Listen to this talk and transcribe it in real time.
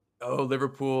Oh,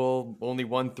 Liverpool only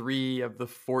won 3 of the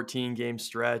 14 game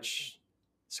stretch,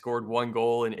 scored 1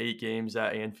 goal in 8 games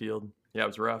at Anfield. Yeah, it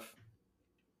was rough.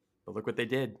 But look what they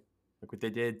did. Look what they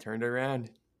did. Turned it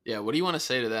around. Yeah, what do you want to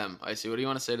say to them, Icy? What do you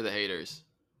want to say to the haters?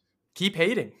 Keep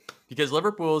hating because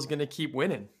Liverpool is going to keep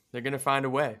winning. They're going to find a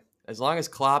way. As long as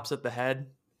Klopp's at the head,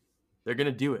 they're going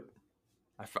to do it.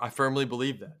 I firmly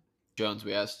believe that. Jones,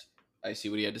 we asked Icy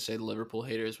what he had to say to Liverpool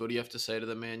haters. What do you have to say to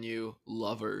the Man U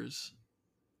lovers?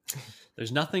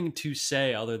 There's nothing to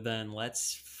say other than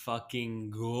let's fucking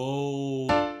go.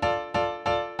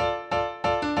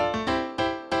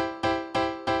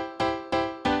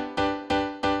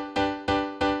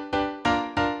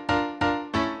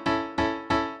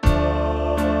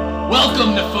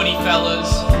 Welcome to Footy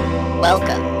Fellas.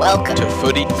 Welcome to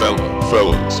Footy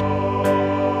Fellas.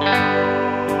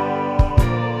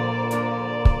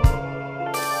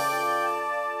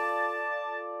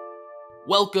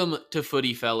 Welcome to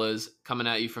Footy Fellas, coming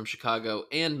at you from Chicago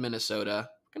and Minnesota.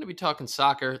 We're going to be talking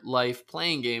soccer, life,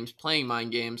 playing games, playing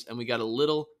mind games, and we got a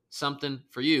little something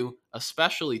for you,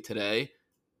 especially today,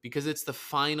 because it's the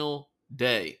final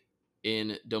day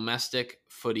in domestic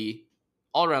footy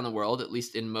all around the world, at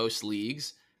least in most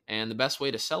leagues. And the best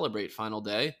way to celebrate final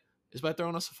day is by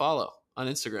throwing us a follow on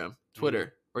Instagram,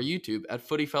 Twitter, or YouTube at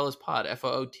Footy Fellas Pod,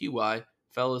 FOOTY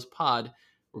Fellas Pod.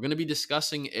 We're going to be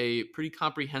discussing a pretty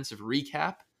comprehensive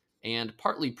recap and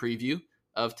partly preview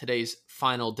of today's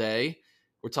final day.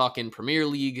 We're talking Premier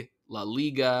League, La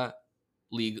Liga,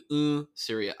 Ligue 1,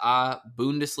 Serie A,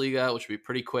 Bundesliga, which will be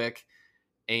pretty quick.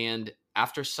 And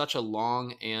after such a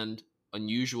long and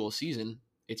unusual season,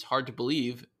 it's hard to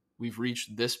believe we've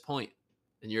reached this point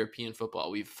in European football.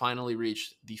 We've finally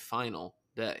reached the final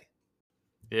day.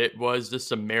 It was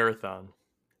just a marathon.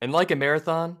 And like a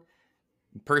marathon,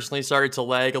 personally started to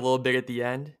lag a little bit at the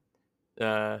end.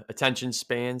 Attention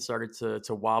span started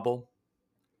to wobble.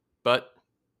 But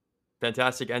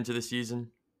fantastic end to the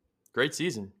season. Great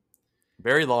season.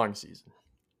 Very long season.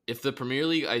 If the Premier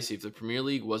League, Icy, if the Premier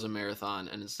League was a marathon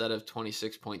and instead of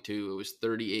 26.2, it was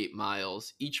 38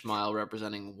 miles, each mile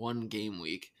representing one game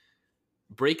week,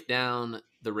 break down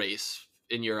the race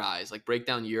in your eyes. Like, break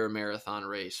down your marathon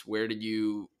race. Where did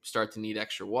you start to need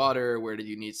extra water? Where did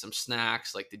you need some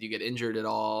snacks? Like, did you get injured at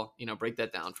all? You know, break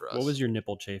that down for us. What was your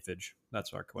nipple chafage?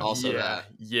 That's our question. Also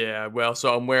yeah. Well,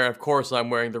 so I'm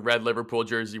wearing the red Liverpool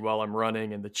jersey while I'm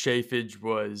running, and the chafage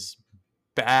was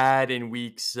bad in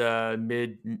weeks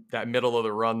middle of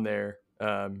the run there.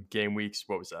 Game weeks,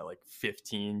 what was that, like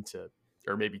 15 to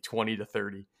or maybe 20 to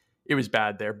 30? It was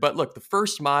bad there. But look, the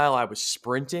first mile I was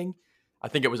sprinting. I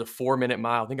think it was a 4-minute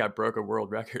mile. I think I broke a world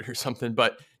record or something,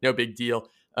 but no big deal.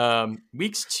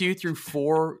 Weeks 2 through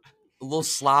 4, a little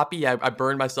sloppy. I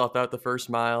burned myself out the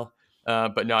first mile.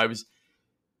 But no, I was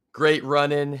great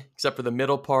running, except for the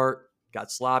middle part.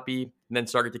 Got sloppy, and then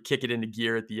started to kick it into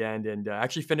gear at the end, and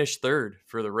actually finished third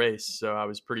for the race. So I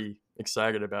was pretty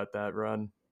excited about that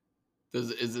run.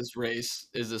 Is this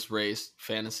race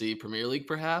fantasy Premier League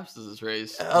perhaps? Is this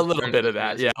race a little bit of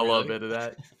that? Yeah, a little bit of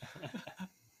that.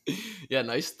 Yeah,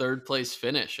 nice third place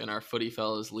finish in our Footy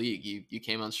Fellas League. You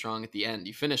came on strong at the end.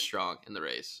 You finished strong in the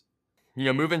race. You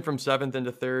know, moving from 7th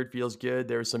into 3rd feels good.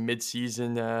 There was some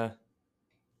mid-season upward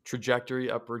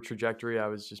trajectory. I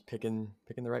was just picking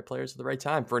the right players at the right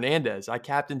time. Fernandez, I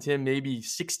captained him maybe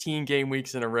 16 game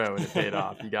weeks in a row, and it paid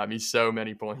off. He got me so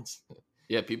many points.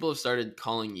 Yeah, people have started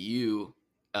calling you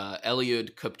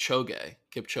Eliud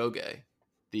Kipchoge,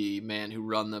 the man who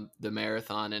run the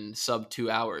marathon in sub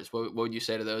 2 hours. What would you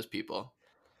say to those people?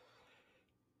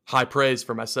 High praise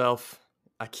for myself.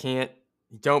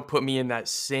 Don't put me in that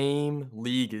same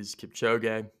league as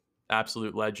Kipchoge.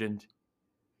 Absolute legend.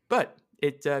 But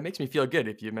it makes me feel good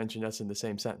if you mention us in the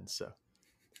same sentence. So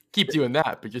keep doing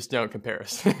that, but just don't compare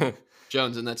us.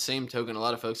 Jones, in that same token, a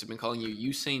lot of folks have been calling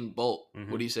you Usain Bolt.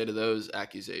 Mm-hmm. What do you say to those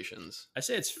accusations? I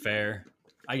say it's fair.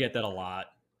 I get that a lot.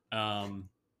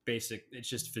 It's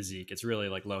just physique. It's really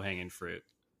like low-hanging fruit.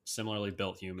 Similarly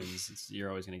built humans, you're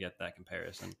always going to get that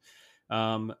comparison.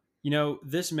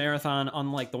 This marathon,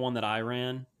 unlike the one that I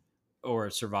ran or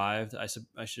survived,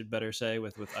 I should better say,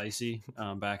 with Icy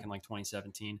back in like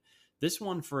 2017. This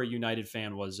one for a United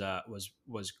fan was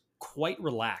quite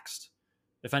relaxed.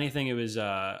 If anything, it was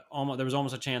there was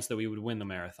almost a chance that we would win the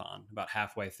marathon about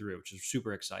halfway through, which is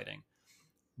super exciting.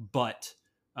 But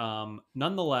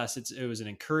nonetheless, it was an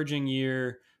encouraging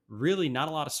year. Really, not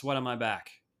a lot of sweat on my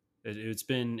back. It's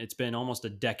been almost a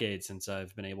decade since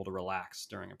I've been able to relax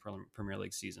during a Premier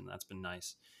League season. That's been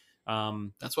nice.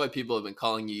 That's why people have been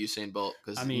calling you Usain Bolt,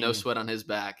 because no sweat on his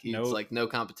back. He's no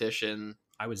competition.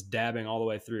 I was dabbing all the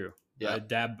way through. Yeah. I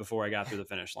dabbed before I got through the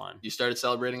finish line. You started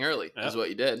celebrating early. Yep. Is what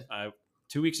you did.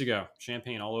 2 weeks ago,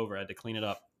 champagne all over. I had to clean it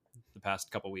up the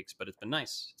past couple weeks, but it's been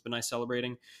nice. It's been nice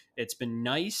celebrating. It's been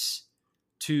nice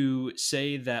to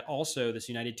say that also this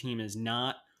United team is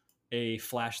not a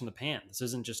flash in the pan. This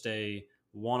isn't just a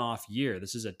one-off year.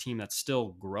 This is a team that's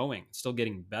still growing, still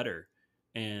getting better,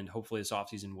 and hopefully this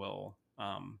offseason will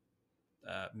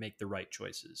make the right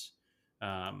choices.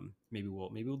 Maybe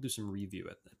we'll do some review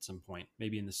at some point.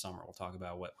 Maybe in the summer we'll talk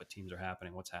about what teams are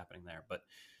happening, what's happening there. But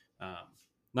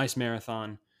nice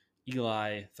marathon.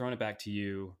 Eli, throwing it back to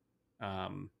you.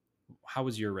 How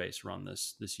was your race run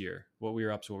this year? What were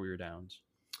your ups? What were your downs?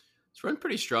 It's run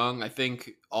pretty strong. I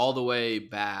think all the way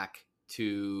back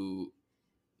to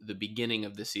the beginning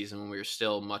of the season when we were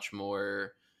still much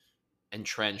more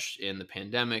entrenched in the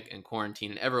pandemic and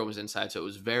quarantine and everyone was inside. So it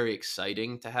was very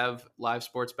exciting to have live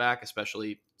sports back,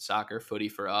 especially soccer, footy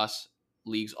for us,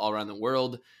 leagues all around the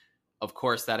world. Of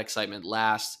course, that excitement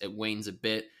lasts. It wanes a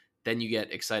bit. Then you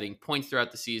get exciting points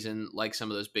throughout the season, like some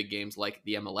of those big games, like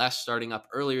the MLS starting up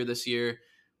earlier this year.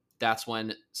 That's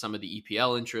when some of the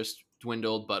EPL interest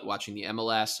dwindled, but watching the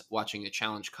MLS, watching the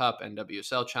Challenge Cup,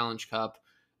 NWSL Challenge Cup,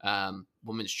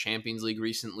 Women's Champions League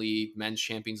recently, Men's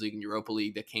Champions League and Europa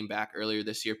League that came back earlier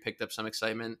this year, picked up some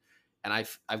excitement. And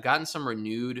I've gotten some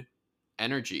renewed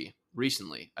energy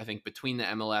recently. I think between the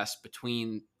MLS,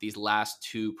 between these last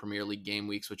 2 Premier League game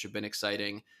weeks, which have been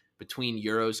exciting, between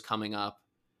Euros coming up,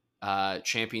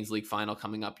 Champions League final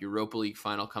coming up, Europa League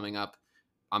final coming up,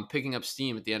 I'm picking up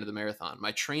steam at the end of the marathon.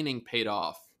 My training paid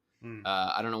off.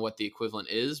 I don't know what the equivalent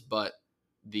is, but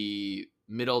the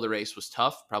middle of the race was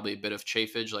tough, probably a bit of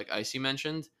chafage like Icy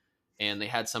mentioned, and they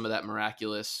had some of that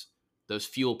miraculous, those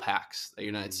fuel packs that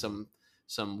it's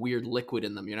some weird liquid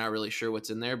in them. You're not really sure what's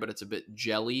in there, but it's a bit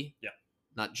jelly. Yeah.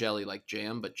 Not jelly like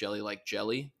jam, but jelly like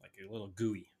jelly. Like a little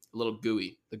gooey. A little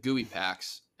gooey. The gooey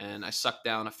packs. And I sucked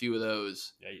down a few of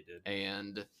those. Yeah, you did.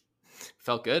 And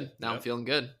felt good. Now I'm feeling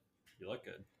good. You look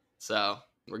good. So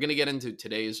we're going to get into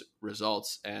today's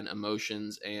results and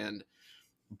emotions and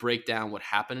break down what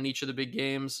happened in each of the big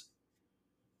games.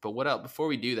 But what else? Before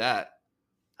we do that,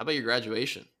 how about your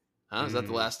graduation? Huh? Is that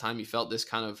the last time you felt this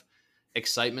kind of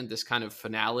excitement, this kind of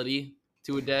finality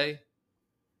to a day?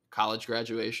 College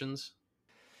graduations?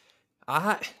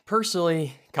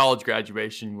 Personally, college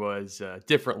graduation was a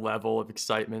different level of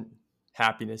excitement,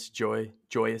 happiness,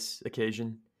 joyous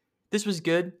occasion. This was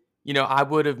good. I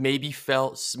would have maybe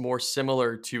felt more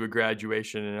similar to a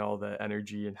graduation and all the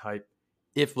energy and hype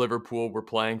if Liverpool were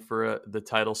playing for the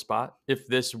title spot. If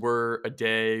this were a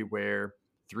day where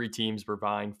 3 teams were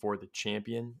vying for the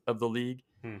champion of the league,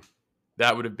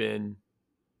 that would have been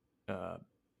an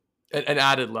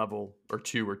added level or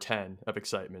 2 or 10 of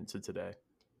excitement to today.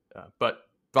 But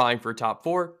vying for top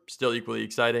 4, still equally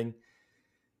exciting.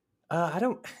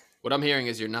 What I'm hearing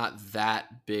is you're not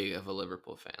that big of a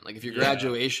Liverpool fan. Like if your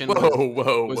graduation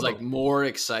was like more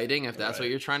exciting, if that's what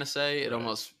you're trying to say, it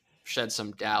almost shed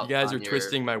some doubt. You guys are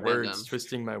twisting my words.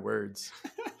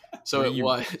 So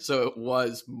it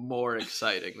was more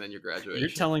exciting than your graduation. You're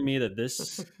telling me that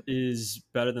this is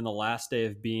better than the last day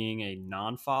of being a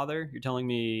non-father? You're telling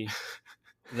me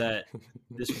that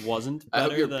this wasn't better? I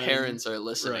hope your parents are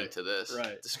listening to this.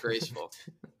 Right. Disgraceful.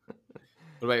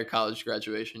 What about your college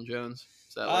graduation, Jones?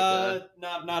 Is that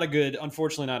not a good,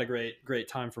 unfortunately not a great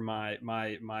time for my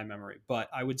memory. But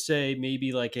I would say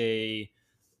maybe from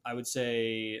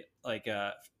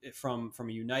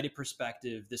a United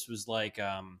perspective, this was like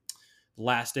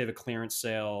last day of a clearance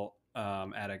sale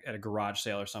at a garage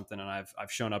sale or something, and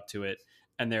I've shown up to it,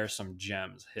 and there are some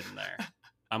gems hidden there.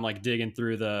 I'm like digging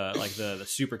through the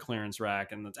super clearance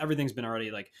rack, and everything's been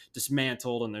already like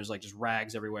dismantled, and there's like just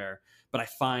rags everywhere. But I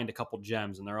find a couple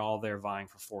gems, and they're all there vying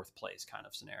for 4th place kind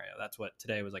of scenario. That's what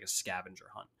today was, like a scavenger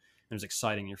hunt. It was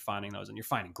exciting. You're finding those, and you're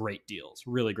finding great deals,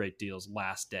 really great deals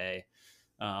last day.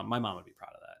 My mom would be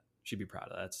proud of that. She'd be proud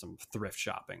of that. That's some thrift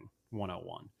shopping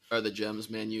 101. Are the Gems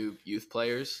Man U youth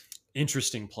players?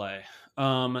 Interesting play.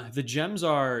 The Gems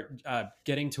are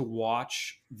getting to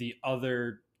watch the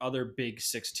other big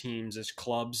 6 teams as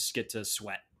clubs get to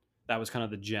sweat. That was kind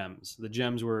of the Gems. The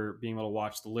Gems were being able to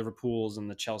watch the Liverpools and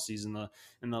the Chelseas and the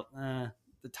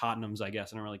Tottenhams, I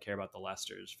guess. I don't really care about the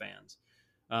Leicester's fans.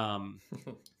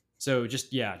 So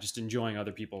just enjoying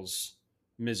other people's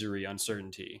misery,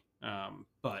 uncertainty,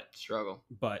 but struggle.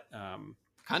 But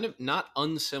kind of not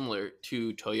unsimilar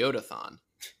to Toyotathon,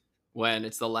 when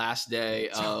it's the last day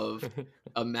of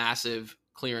a massive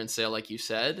clearance sale, like you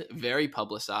said, very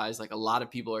publicized. Like a lot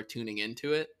of people are tuning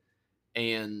into it,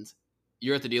 and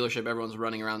you're at the dealership, everyone's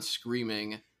running around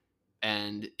screaming.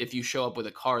 And if you show up with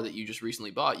a car that you just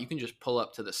recently bought, you can just pull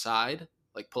up to the side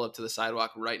Like pull up to the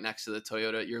sidewalk right next to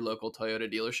your local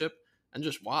Toyota dealership, and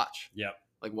just watch. Yep.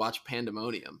 Like watch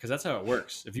pandemonium. Because that's how it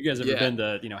works. If you guys ever been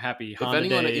to, Happy Honda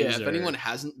Days, if anyone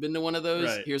hasn't been to one of those,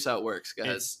 Right. here's how it works,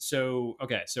 guys. So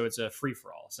it's a free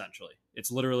for all essentially.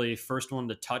 It's literally first one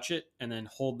to touch it, and then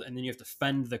and then you have to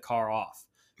fend the car off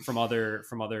from other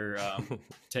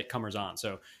comers on.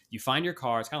 So you find your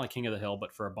car. It's kind of like King of the Hill,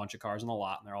 but for a bunch of cars in the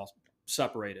lot, and they're all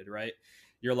separated. Right?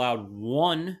 You're allowed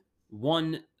one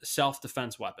self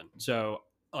defense weapon. So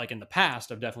like in the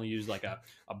past, I've definitely used like a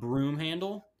broom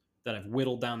handle that I've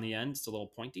whittled down the end. It's a little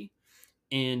pointy.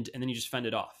 And then you just fend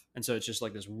it off. And so it's just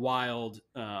like this wild,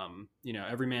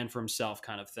 every man for himself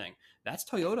kind of thing. That's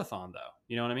Toyotathon though.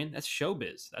 You know what I mean? That's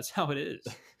showbiz. That's how it is.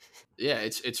 Yeah,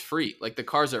 it's free. Like the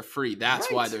cars are free. That's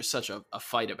Right. why there's such a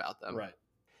fight about them. Right.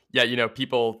 Yeah,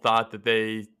 people thought that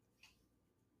they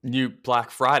knew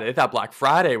Black Friday. They thought Black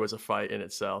Friday was a fight in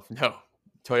itself. No,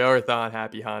 Toyotathon,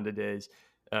 Happy Honda Days.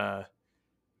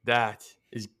 That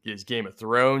is Game of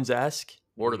Thrones-esque,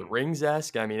 Lord of the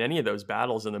Rings-esque. I mean, any of those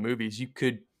battles in the movies, you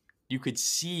could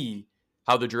see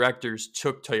how the directors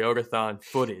took Toyotathon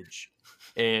footage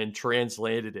and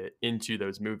translated it into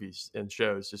those movies and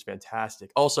shows. Just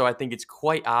fantastic. Also, I think it's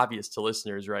quite obvious to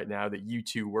listeners right now that you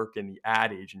two work in the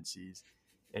ad agencies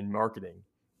and marketing,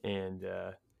 and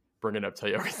bringing up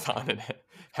Toyotathon and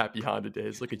Happy Honda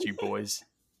Days. Look at you boys.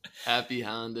 Happy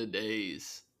Honda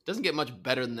Days. Doesn't get much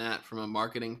better than that from a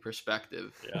marketing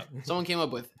perspective. Yeah. Someone came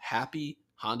up with Happy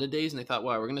Honda Days, and they thought,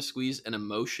 wow, we're going to squeeze an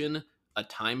emotion, a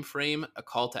time frame, a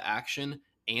call to action,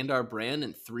 and our brand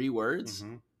in 3 words.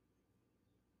 Mm-hmm.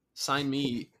 Sign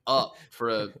me up for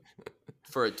a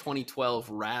 2012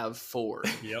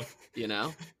 RAV4. Yep.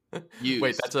 Used.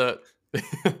 Wait,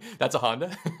 that's a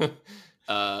Honda?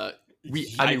 I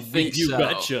I think you so.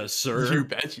 betcha, sir. You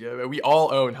betcha. We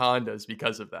all own Hondas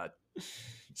because of that.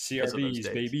 CRVs, days.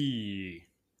 baby.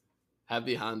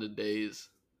 Happy Honda Days.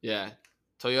 Yeah.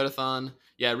 Toyotathon.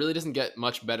 Yeah, it really doesn't get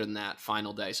much better than that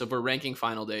final day. So if we're ranking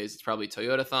final days, it's probably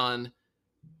Toyotathon,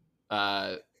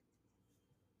 final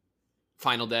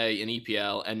day in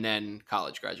EPL, and then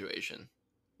college graduation.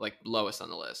 Like lowest on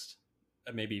the list.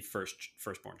 Maybe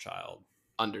firstborn child.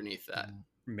 Underneath that.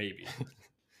 Maybe.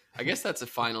 I guess that's a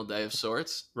final day of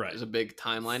sorts. Right. There's a big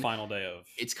timeline. Final day of.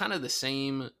 It's kind of the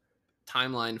same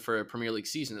timeline for a Premier League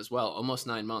season as well. Almost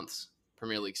 9 months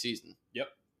Premier League season. Yep.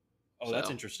 Oh, that's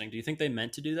So- interesting. Do you think they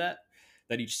meant to do that?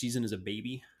 That each season is a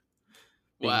baby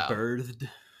being Wow. birthed,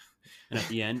 and at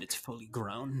the end it's fully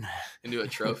grown Into a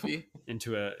trophy.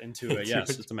 into a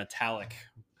yes, it's a metallic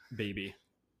baby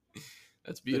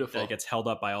That's beautiful. that gets held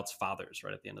up by all its fathers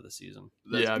right at the end of the season.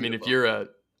 That's I mean, if beautiful.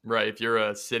 you're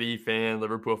a City fan,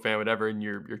 Liverpool fan, whatever, and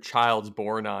your child's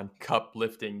born on Cup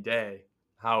lifting day,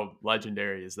 how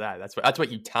legendary is that? That's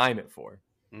what you time it for.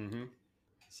 Mm-hmm.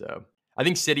 So I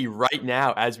think City right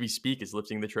now, as we speak, is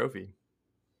lifting the trophy.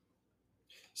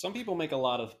 Some people make a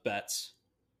lot of bets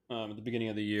at the beginning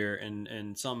of the year,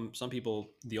 and some people,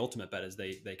 the ultimate bet is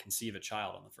they conceive a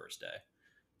child on the first day,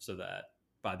 so that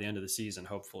by the end of the season,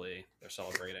 hopefully, they're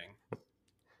celebrating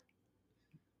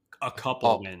a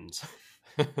couple wins.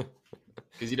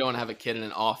 Because you don't want to have a kid in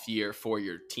an off year for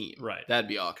your team. Right. That'd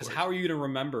be awkward. Because how are you going to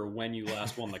remember when you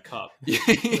last won the cup?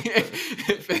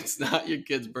 if it's not your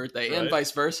kid's birthday, and Right.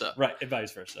 vice versa. Right, and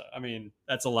vice versa. I mean,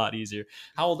 that's a lot easier.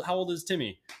 How old is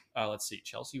Timmy? Let's see.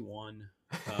 Chelsea won.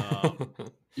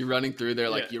 You're running through there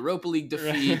like Yeah. Europa League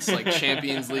defeats, like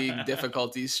Champions League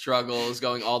difficulties, struggles,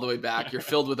 going all the way back. You're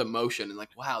filled with emotion and like,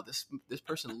 wow, this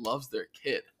person loves their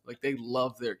kid. Like they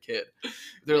love their kid.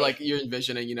 They're like, you're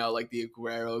envisioning, like the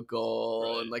Aguero goal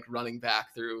Right. and like running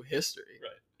back through history.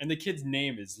 Right. And the kid's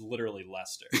name is literally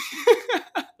Lester.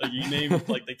 Like you name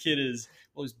like the kid is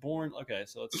he's born. Okay,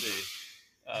 so let's see.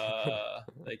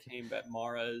 They came back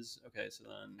Mahrez. Okay, so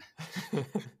then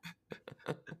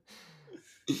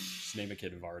just name a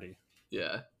kid Vardy.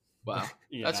 Yeah. Wow.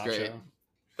 Ian That's great. Nacho.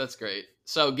 That's great.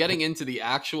 So getting into the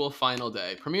actual final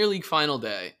day, Premier League final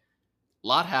day, a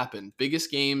lot happened.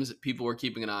 Biggest games people were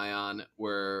keeping an eye on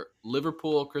were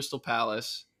Liverpool, Crystal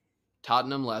Palace,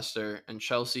 Tottenham, Leicester, and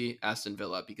Chelsea, Aston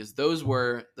Villa, because those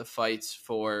were the fights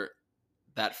for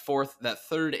that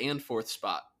third and fourth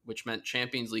spot, which meant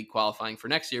Champions League qualifying for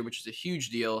next year, which is a huge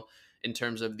deal in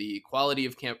terms of the quality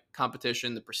of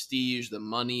competition, the prestige, the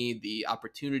money, the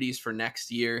opportunities for next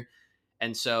year.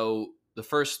 And so the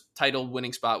first title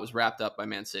winning spot was wrapped up by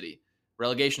Man City.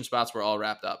 Relegation spots were all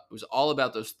wrapped up. It was all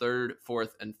about those third,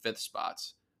 fourth, and fifth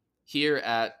spots. Here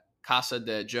at Casa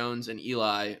de Jones and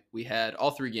Eli, we had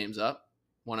all 3 games up,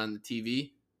 1 on the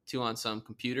TV, 2 on some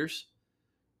computers.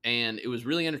 And it was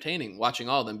really entertaining watching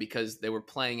all of them because they were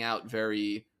playing out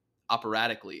very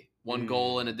operatically. one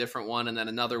goal in a different one, and then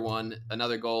another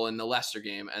goal in the Leicester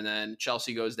game, and then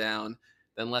Chelsea goes down,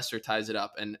 then Leicester ties it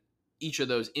up, and each of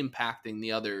those impacting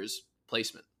the other's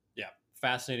placement. Yeah,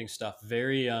 fascinating stuff.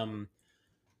 Very.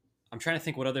 I'm trying to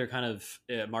think what other kind of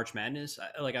March Madness.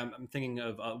 I'm thinking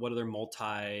of what other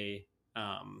multi,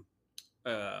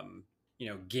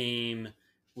 game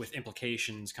with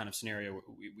implications kind of scenario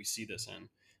we see this in.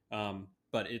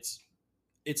 But it's.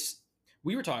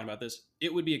 We were talking about this.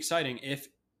 It would be exciting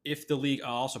if the league.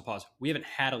 I'll also pause. We haven't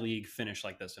had a league finish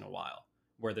like this in a while,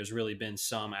 where there's really been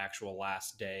some actual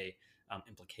last day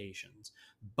implications.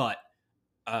 But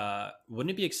wouldn't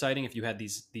it be exciting if you had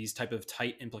these type of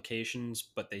tight implications,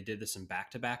 but they did this in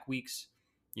back-to-back weeks?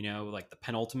 Like the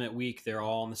penultimate week, they're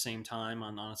all on the same time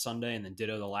on a Sunday, and then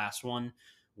ditto the last one,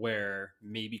 where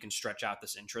maybe you can stretch out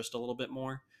this interest a little bit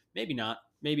more. Maybe not.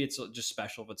 Maybe it's just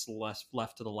special if it's less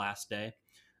left to the last day.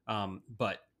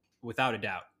 But without a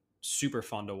doubt, super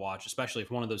fun to watch, especially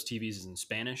if one of those TVs is in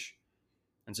Spanish.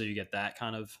 And so you get that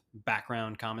kind of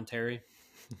background commentary.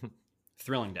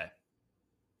 Thrilling day.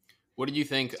 What did you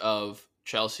think of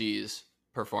Chelsea's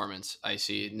performance,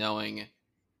 IC, knowing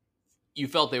you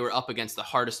felt they were up against the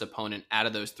hardest opponent out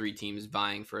of those three teams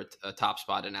vying for a top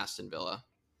spot in Aston Villa?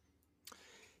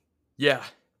 Yeah,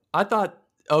 I thought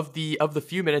of the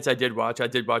few minutes I did watch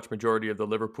majority of the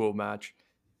Liverpool match.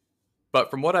 But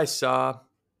from what I saw,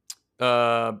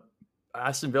 Aston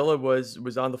Villa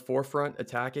was on the forefront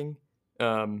attacking.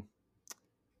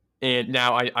 And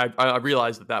now I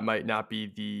realize that might not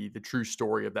be the true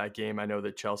story of that game. I know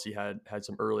that Chelsea had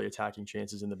some early attacking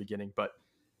chances in the beginning. But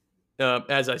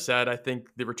as I said, I think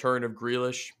the return of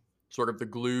Grealish, sort of the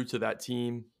glue to that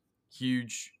team,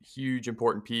 huge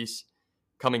important piece.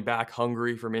 Coming back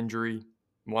hungry from injury,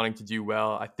 wanting to do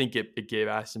well. I think it gave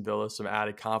Aston Villa some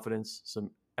added confidence,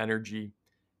 some energy,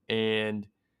 and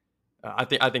I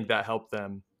think that helped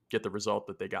them get the result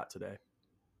that they got today.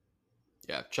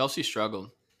 Yeah, Chelsea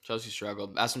struggled.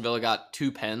 Aston Villa got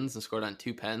 2 pens and scored on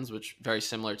 2 pens, which very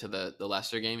similar to the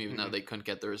Leicester game, even though they couldn't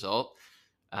get the result.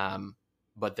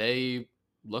 But they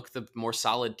looked the more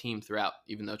solid team throughout,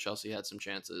 even though Chelsea had some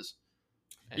chances.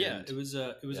 And it was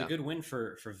a good win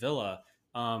for Villa.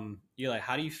 Eli,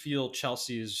 how do you feel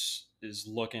Chelsea is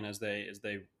looking as they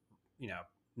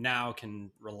now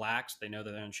can relax? They know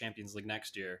that they're in Champions League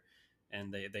next year,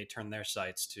 and they turn their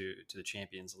sights to the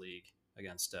Champions League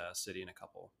against City in a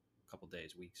couple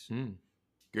days, weeks.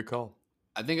 Good call.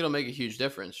 I think it'll make a huge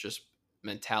difference, just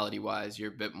mentality wise.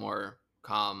 You're a bit more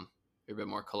calm, you're a bit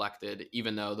more collected,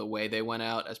 even though the way they went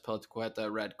out, as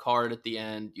Azpilicueta, red card at the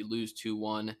end, you lose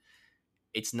 2-1.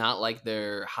 It's not like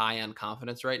they're high on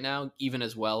confidence right now, even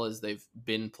as well as they've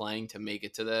been playing to make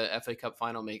it to the FA Cup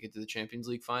final, make it to the Champions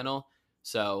League final.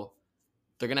 So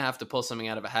they're going to have to pull something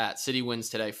out of a hat. City wins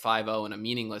today 5-0 in a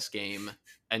meaningless game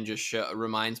and just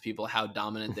reminds people how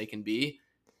dominant they can be.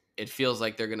 It feels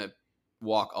like they're going to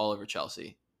walk all over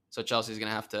Chelsea. So Chelsea's going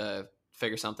to have to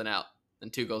figure something out,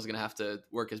 and Tuchel's going to have to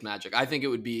work his magic. I think it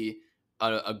would be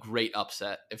a great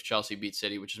upset if Chelsea beat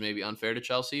City, which is maybe unfair to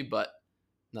Chelsea, but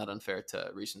not unfair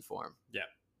to recent form. Yeah,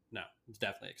 no, it's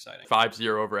definitely exciting. 5-0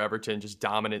 over Everton, just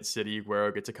dominant City.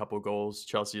 Aguero gets a couple goals.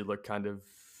 Chelsea look kind of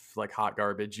like hot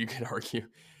garbage, you could argue.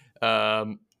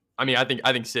 I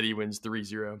think City wins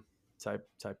 3-0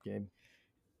 type game.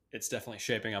 It's definitely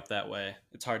shaping up that way.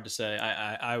 It's hard to say.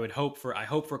 I hope for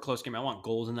a close game. I want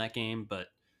goals in that game, but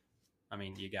I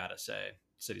mean, you gotta say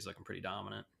City's looking pretty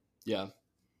dominant. Yeah.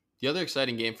 The other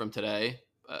exciting game from today,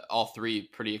 all three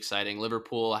pretty exciting.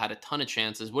 Liverpool had a ton of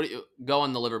chances. What do you go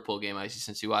on the Liverpool game, Icy,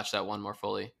 since you watched that one more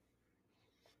fully?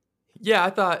 Yeah, I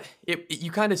thought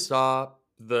you kind of saw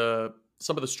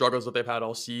some of the struggles that they've had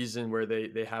all season, where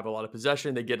they have a lot of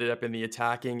possession, they get it up in the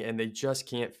attacking, and they just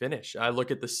can't finish. I look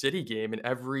at the City game, and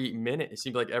every minute, it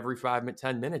seems like every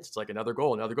 5-10 minutes, it's like another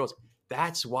goal.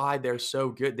 That's why they're so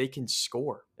good. They can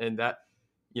score, and that,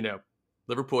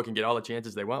 Liverpool can get all the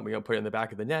chances they want. We don't put it in the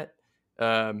back of the net.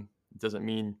 It doesn't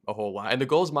mean a whole lot. And the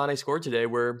goals Mane scored today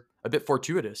were a bit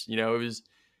fortuitous. It was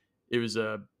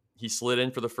he slid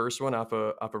in for the first one off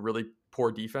a really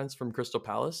poor defense from Crystal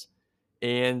Palace.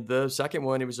 And the second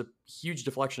one, it was a huge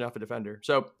deflection off a defender.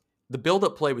 So the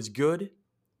build-up play was good.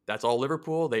 That's all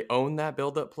Liverpool. They own that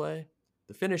build-up play.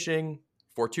 The finishing,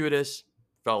 fortuitous,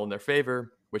 fell in their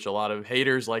favor, which a lot of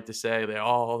haters like to say. They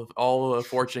all the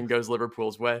fortune goes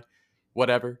Liverpool's way.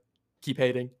 Whatever. Keep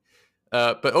hating.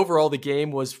 But overall, the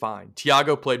game was fine.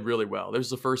 Thiago played really well. This was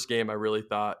the first game I really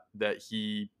thought that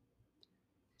he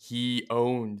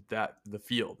owned the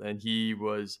field, and he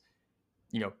was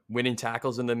winning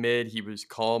tackles in the mid. He was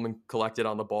calm and collected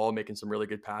on the ball, making some really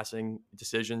good passing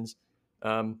decisions.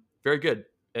 Very good.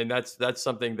 And that's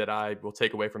something that I will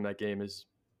take away from that game is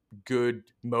good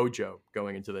mojo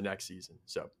going into the next season.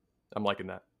 So I'm liking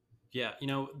that. Yeah,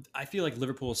 I feel like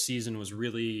Liverpool's season was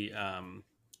really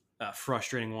a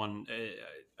frustrating one.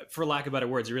 For lack of better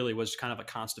words, it really was kind of a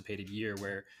constipated year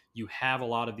where you have a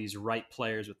lot of these right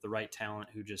players with the right talent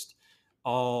who just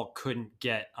all couldn't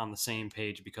get on the same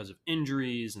page because of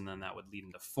injuries, and then that would lead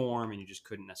into form, and you just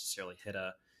couldn't necessarily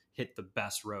hit the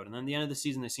best road. And then at the end of the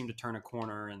season, they seemed to turn a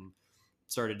corner and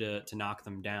started to knock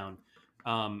them down.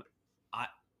 I'm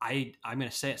going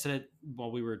to say it. I said it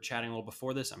while we were chatting a little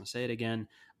before this. I'm going to say it again.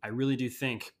 I really do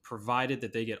think, provided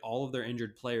that they get all of their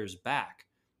injured players back,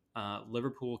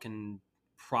 Liverpool can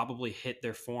probably hit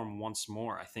their form once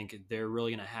more. I think they're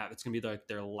really going to have, it's going to be like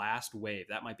their last wave.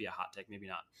 That might be a hot take, maybe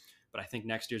not. But I think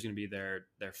next year is going to be their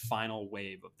final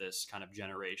wave of this kind of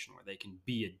generation where they can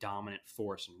be a dominant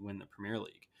force and win the Premier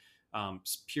League.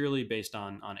 Purely based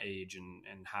on age and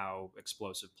how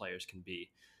explosive players can be.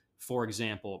 For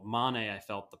example, Mane, I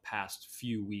felt the past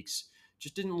few weeks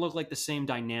just didn't look like the same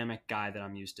dynamic guy that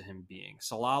I'm used to him being.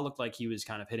 Salah looked like he was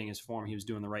kind of hitting his form. He was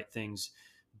doing the right things.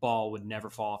 Ball would never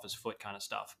fall off his foot kind of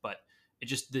stuff. But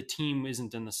the team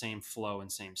isn't in the same flow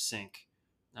and same sync.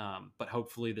 But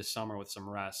hopefully this summer with some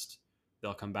rest,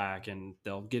 they'll come back and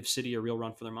they'll give City a real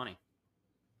run for their money.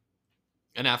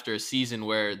 And after a season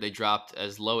where they dropped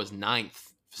as low as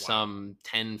 9th some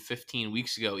 10, 15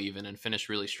 weeks ago even and finished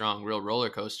really strong, real roller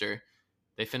coaster,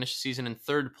 they finished the season in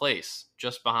 3rd place,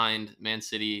 just behind Man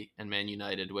City and Man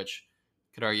United, which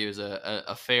could argue is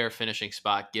a fair finishing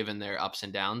spot given their ups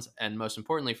and downs. And most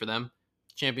importantly for them,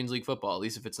 Champions League football. At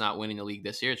least if it's not winning the league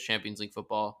this year, it's Champions League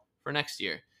football for next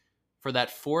year. For that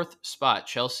 4th spot,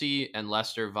 Chelsea and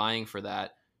Leicester vying for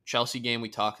that. Chelsea game we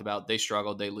talked about, they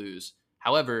struggled, they lose.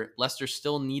 However, Leicester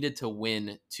still needed to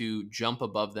win to jump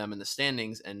above them in the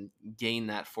standings and gain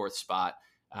that 4th spot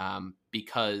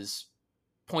because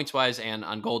points-wise and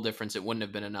on goal difference, it wouldn't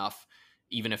have been enough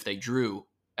even if they drew,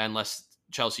 unless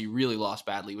Chelsea really lost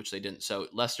badly, which they didn't. So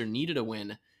Leicester needed a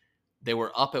win. They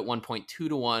were up at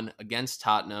 1.2-1 against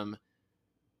Tottenham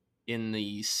in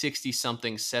the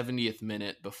 60-something 70th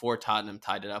minute before Tottenham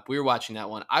tied it up. We were watching that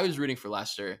one. I was rooting for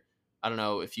Leicester. I don't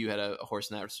know if you had a horse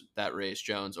in that race,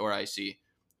 Jones or IC,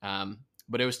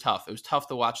 but it was tough. It was tough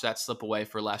to watch that slip away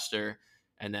for Leicester,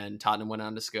 and then Tottenham went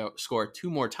on to score 2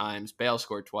 more times. Bale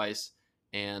scored twice,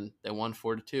 and they won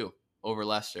 4-2 over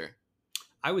Leicester.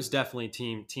 I was definitely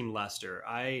team Leicester.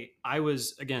 I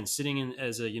was, again, sitting in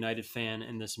as a United fan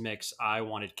in this mix. I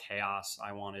wanted chaos.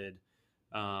 I wanted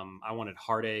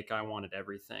heartache. I wanted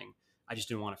everything. I just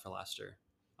didn't want it for Leicester.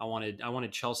 I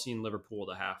wanted Chelsea and Liverpool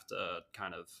to have to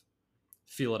kind of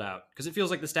feel it out because it feels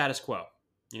like the status quo.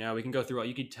 We can go through.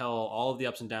 You could tell all of the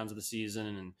ups and downs of the season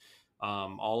and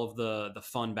all of the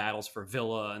fun battles for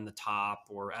Villa in the top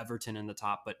or Everton in the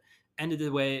top, but end of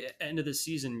the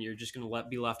season, you're just going to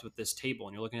be left with this table,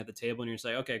 and you're looking at the table and you're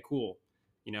saying, okay, cool.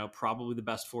 Probably the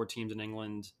best 4 teams in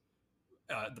England.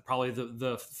 Probably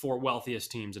the 4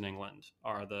 wealthiest teams in England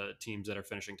are the teams that are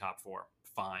finishing top 4.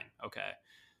 Fine. Okay.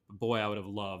 But boy, I would have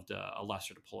loved a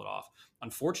Leicester to pull it off.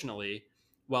 Unfortunately,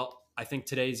 I think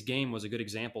today's game was a good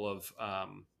example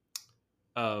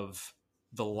of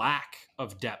the lack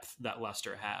of depth that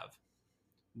Leicester have.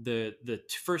 The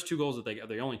first 2 goals that they got,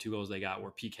 the only 2 goals they got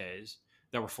were PKs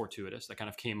that were fortuitous. That kind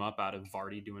of came up out of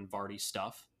Vardy doing Vardy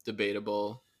stuff.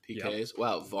 Debatable PKs. Yep.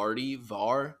 Wow, Vardy,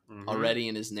 VAR already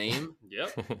in his name.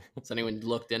 Yep. Has anyone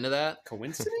looked into that?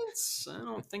 Coincidence? I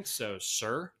don't think so,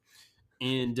 sir.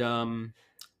 And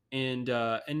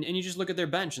you just look at their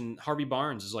bench, and Harvey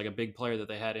Barnes is like a big player that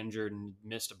they had injured and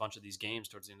missed a bunch of these games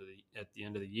towards at the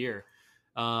end of the year.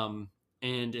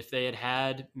 And if they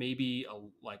had maybe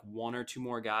 1 or 2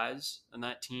 more guys on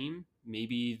that team,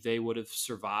 maybe they would have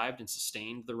survived and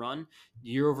sustained the run.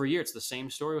 Year over year, it's the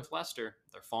same story with Leicester.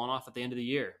 They're falling off at the end of the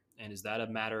year. And is that a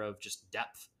matter of just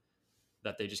depth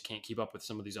that they just can't keep up with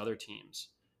some of these other teams?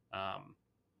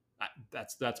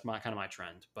 That's my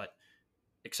trend. But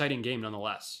exciting game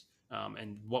nonetheless.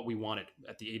 And what we wanted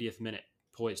at the 80th minute,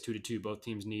 poised 2-2. Both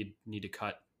teams need to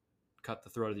cut the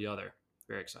throat of the other.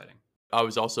 Very exciting. I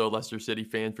was also a Leicester City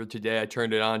fan for today. I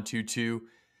turned it on 2-2.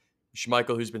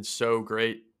 Schmeichel, who's been so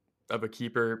great of a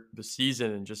keeper this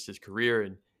season and just his career,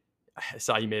 and I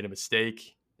saw he made a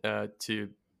mistake to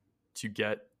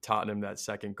get Tottenham that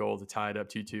second goal to tie it up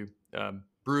 2-2.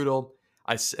 Brutal.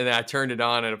 And then I turned it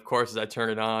on, and of course, as I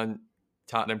turned it on,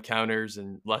 Tottenham counters,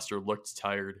 and Leicester looked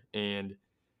tired, and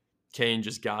Kane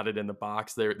just got it in the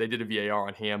box. They did a VAR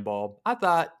on handball. I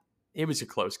thought it was a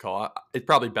close call. It's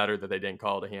probably better that they didn't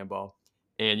call it a handball.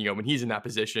 And, you know, when he's in that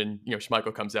position, you know,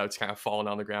 Schmeichel comes out, it's kind of falling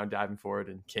on the ground, diving for it.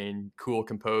 And Kane, cool,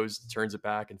 composed, turns it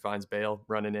back and finds Bale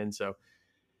running in. So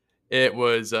it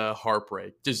was a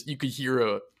heartbreak. Just, you could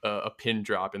hear a pin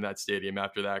drop in that stadium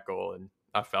after that goal. And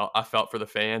I felt for the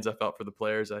fans. I felt for the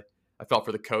players. I felt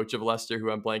for the coach of Leicester,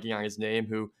 who I'm blanking on his name,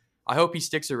 who I hope he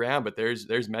sticks around, but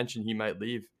there's mention he might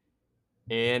leave.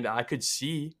 And I could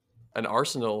see an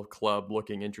Arsenal club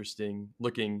looking interested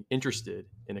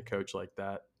in a coach like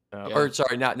that. Or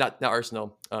sorry, not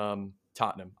Arsenal,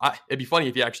 Tottenham. It'd be funny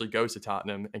if he actually goes to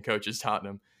Tottenham and coaches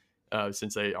Tottenham,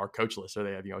 since they are coachless, so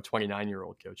they have, you know, a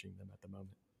 29-year-old coaching them at the moment.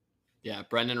 Yeah,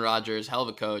 Brendan Rodgers, hell of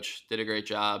a coach, did a great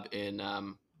job in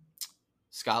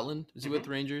Scotland. Is he with the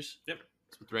Rangers? Yep,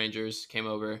 with the Rangers, came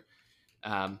over.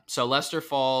 So Leicester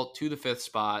fall to the 5th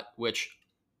spot, which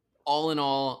all in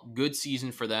all, good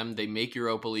season for them. They make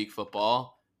Europa League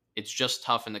football. It's just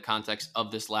tough in the context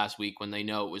of this last week when they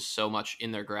know it was so much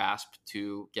in their grasp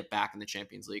to get back in the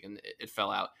Champions League, and it fell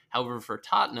out. However, for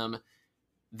Tottenham,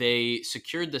 they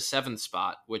secured the 7th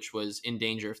spot, which was in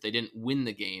danger if they didn't win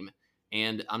the game.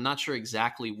 And I'm not sure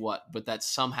exactly what, but that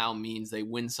somehow means they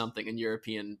win something in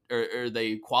European, or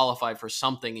they qualify for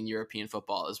something in European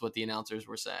football, is what the announcers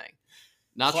were saying.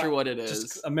 Not sure what it is.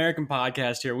 Just American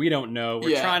podcast here. We don't know.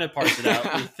 We're trying to parse it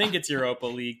out. We think it's Europa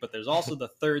League, but there's also the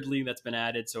 3rd league that's been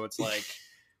added. So it's like,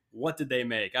 what did they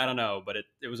make? I don't know, but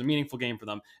it was a meaningful game for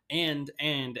them. And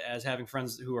as having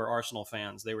friends who are Arsenal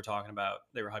fans, they were hyping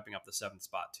up the 7th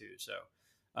spot too. So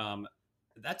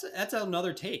that's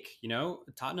another take. You know,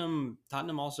 Tottenham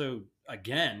also,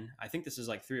 again, I think this is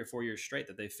like 3 or 4 years straight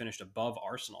that they finished above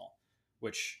Arsenal,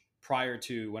 which prior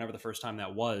to whenever the first time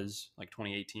that was, like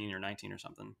 2018 or 19 or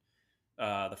something,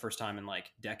 the first time in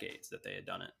like decades that they had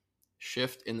done it.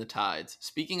 Shift in the tides.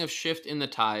 Speaking of shift in the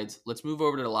tides, let's move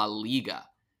over to La Liga,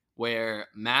 where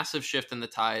massive shift in the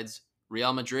tides.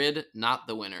 Real Madrid, not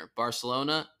the winner.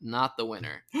 Barcelona, not the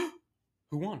winner.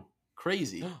 Who won?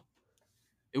 Crazy.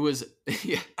 It was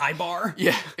Ibar.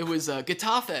 Yeah, it was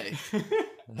Getafe.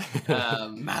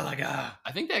 Malaga.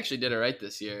 I think they actually did it right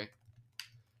this year.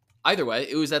 Either way,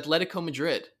 it was Atletico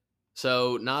Madrid.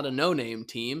 So not a no-name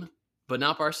team, but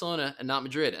not Barcelona and not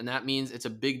Madrid. And that means it's a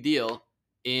big deal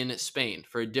in Spain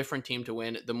for a different team to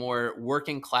win. The more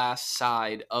working class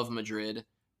side of Madrid,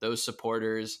 those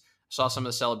supporters, saw some of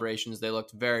the celebrations. They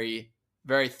looked very,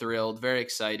 very thrilled, very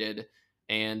excited.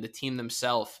 And the team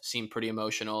themselves seemed pretty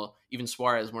emotional. Even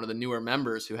Suarez, one of the newer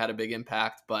members who had a big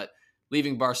impact, but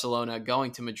leaving Barcelona,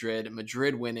 going to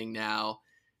Madrid winning now.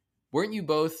 Were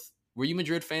you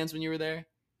Madrid fans when you were there?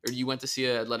 Or you went to see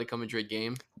a Atletico Madrid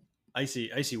game? I see.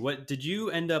 What did you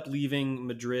end up leaving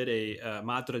Madrid a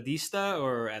Madridista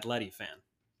or Atleti fan?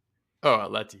 Oh,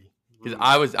 Atleti. Because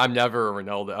I was never a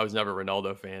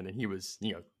Ronaldo fan, and he was,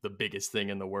 you know, the biggest thing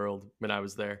in the world when I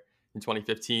was there in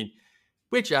 2015,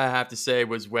 which I have to say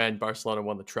was when Barcelona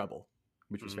won the treble,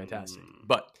 which was fantastic.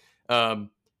 But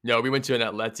no, we went to an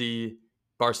Atleti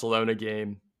Barcelona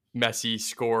game. Messi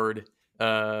scored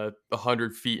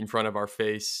 100 feet in front of our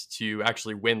face to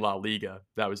actually win La Liga.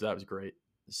 That was great.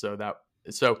 So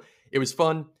it was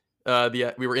fun.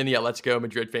 We were in the Atletico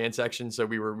Madrid fan section, so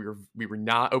we were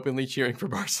not openly cheering for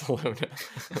Barcelona,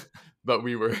 but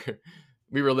we were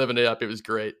living it up. It was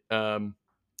great.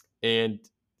 And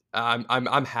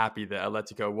I'm happy that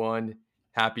Atletico won.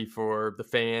 Happy for the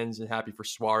fans and happy for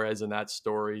Suarez and that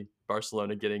story.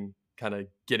 Barcelona getting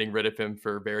rid of him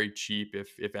for very cheap,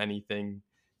 if anything.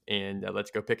 And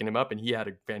Atletico picking him up, and he had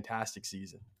a fantastic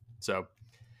season. So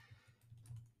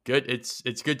good.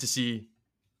 It's good to see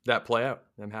that play out.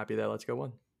 I'm happy that Atletico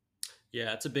won.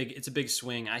 Yeah, it's a big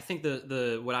swing. I think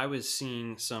the what I was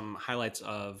seeing some highlights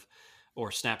of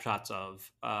or snapshots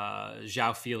of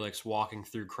João Felix walking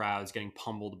through crowds, getting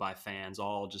pummeled by fans,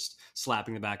 all just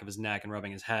slapping the back of his neck and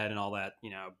rubbing his head and all that, you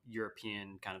know,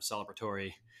 European kind of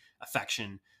celebratory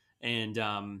affection. And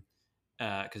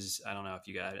because I don't know if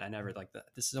you guys, I never like that.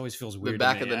 This always feels weird. The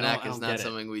back to me. of the neck is not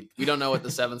something we don't know what the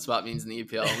 7th spot means in the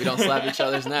EPL. We don't slap each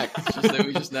other's neck. It's just that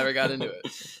we just never got into it.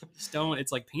 Just don't.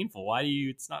 It's like painful.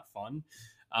 It's not fun.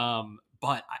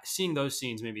 But seeing those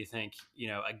scenes made me think, you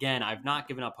know, again, I've not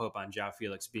given up hope on João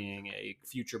Felix being a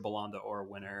future Ballon d'Or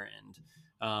winner.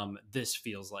 And this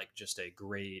feels like just a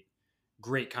great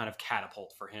kind of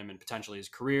catapult for him and potentially his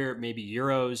career. Maybe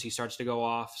Euros, he starts to go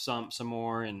off some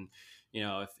more. And, you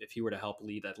know, if he were to help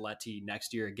lead Atleti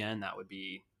next year again, that would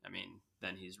be, I mean,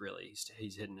 then he's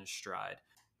hitting his stride.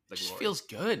 It just feels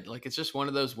good. Like, it's just one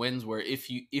of those wins where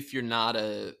if you're not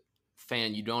a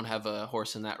fan, you don't have a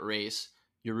horse in that race,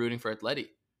 you're rooting for Atleti.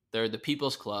 They're the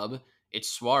people's club, it's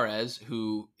Suarez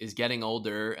who is getting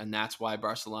older, and that's why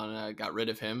Barcelona got rid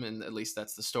of him, and at least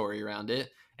that's the story around it.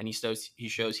 And he shows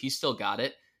he's still got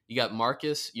it. You got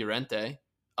Marcus Llorente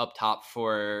up top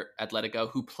for Atletico,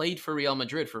 who played for Real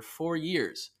Madrid for 4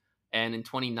 years, and in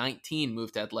 2019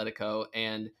 moved to Atletico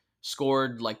and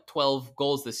scored like 12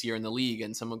 goals this year in the league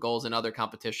and some goals in other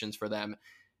competitions for them.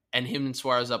 And him and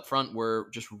Suarez up front were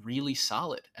just really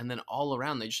solid. And then all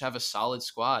around, they just have a solid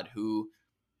squad who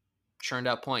churned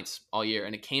out points all year.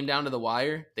 And it came down to the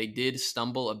wire. They did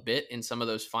stumble a bit in some of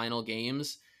those final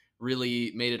games,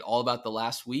 really made it all about the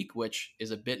last week, which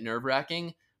is a bit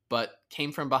nerve-wracking, but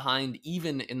came from behind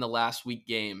even in the last week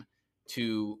game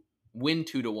to win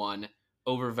 2-1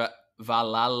 over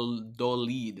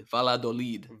Valladolid.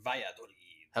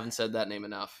 Haven't said that name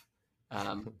enough.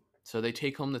 So they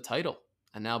take home the title.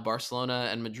 And now Barcelona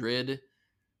and Madrid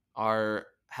are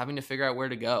having to figure out where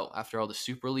to go after all the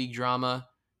Super League drama.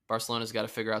 Barcelona's got to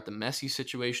figure out the Messi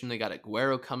situation. They got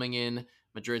Aguero coming in.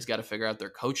 Madrid's got to figure out their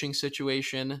coaching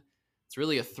situation. It's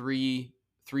really a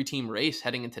three-team race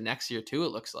heading into next year too,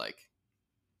 it looks like.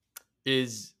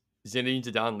 Is Zinedine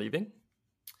Zidane leaving?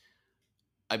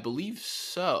 I believe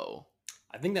so.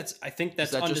 I think that's Is that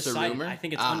just a undecided. rumor? I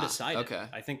think it's Ah, undecided. okay.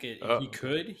 I think Oh.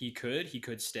 he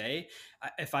could stay.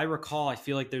 If I recall, I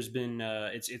feel like there's been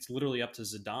it's literally up to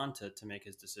Zidane to make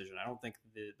his decision. I don't think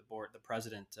the board, the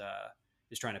president,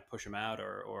 is trying to push him out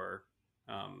or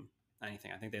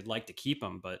anything. I think they'd like to keep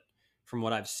him, but from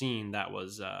what I've seen, that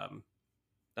was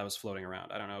floating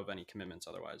around. I don't know of any commitments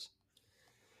otherwise.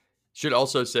 Should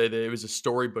also say that it was a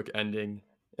storybook ending.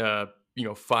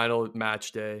 Final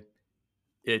match day.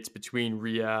 It's between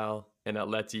Real and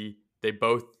Atleti. They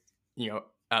both,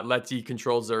 Atleti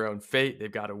controls their own fate.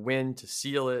 They've got to win to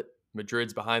seal it.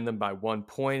 Madrid's behind them by 1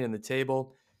 point in the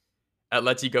table.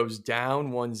 Atleti goes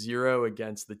down 1-0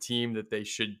 against the team that they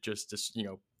should just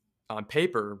on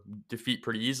paper defeat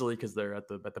pretty easily because they're at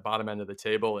the bottom end of the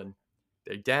table, and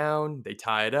they're down. They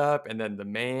tie it up, and then the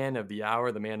man of the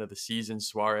hour, the man of the season,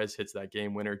 Suarez hits that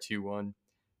game winner 2-1.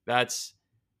 That's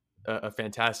a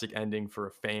fantastic ending for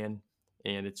a fan.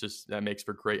 And that makes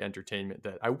for great entertainment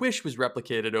that I wish was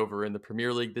replicated over in the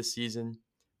Premier League this season.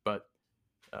 But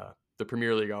the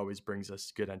Premier League always brings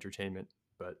us good entertainment.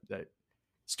 But that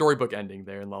storybook ending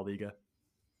there in La Liga.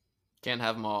 Can't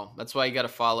have them all. That's why you got to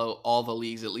follow all the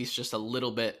leagues at least just a little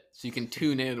bit so you can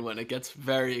tune in when it gets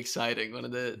very exciting, when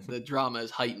the drama is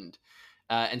heightened.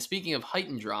 And speaking of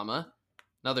heightened drama,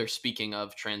 speaking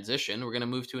of transition, we're going to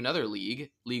move to another league,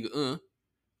 Ligue 1,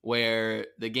 where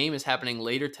the game is happening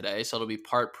later today. So it'll be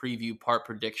part preview, part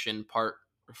prediction, part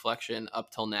reflection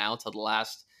up till now, till the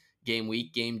last game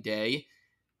week, game day.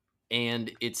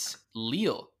 And it's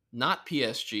Lille, not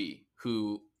PSG,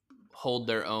 who hold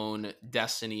their own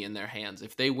destiny in their hands.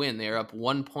 If they win, they're up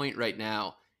 1 point right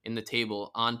now in the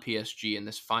table on PSG in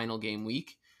this final game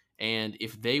week. And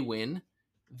if they win,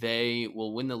 they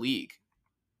will win the league.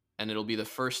 And it'll be the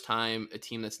first time a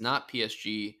team that's not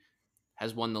PSG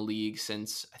has won the league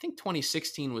since, I think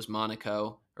 2016 was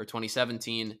Monaco, or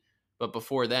 2017. But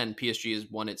before then, PSG has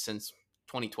won it since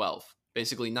 2012.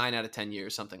 Basically 9 out of 10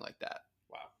 years, something like that.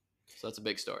 Wow. So that's a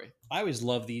big story. I always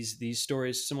love these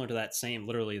stories similar to that same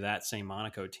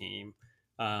Monaco team.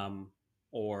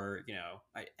 Or,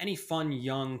 any fun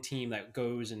young team that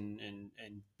goes and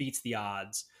beats the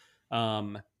odds.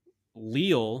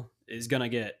 Lille is going to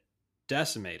get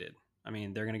decimated. I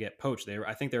mean, they're going to get poached.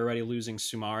 I think they're already losing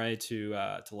Soumare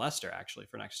to Leicester actually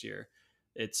for next year.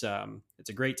 It's a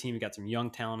great team. You got some young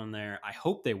talent in there. I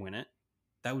hope they win it.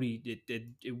 That would be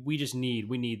it. We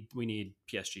need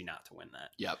PSG not to win that.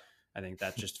 Yep. I think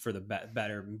that's just for the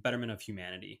betterment of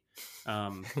humanity.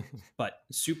 But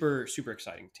super super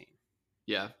exciting team.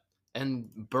 Yeah. And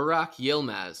Burak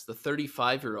Yilmaz, the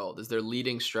 35-year-old, is their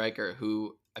leading striker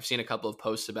who I've seen a couple of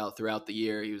posts about throughout the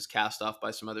year. He was cast off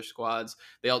by some other squads.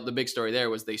 The big story there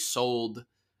was they sold.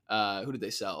 Who did they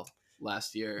sell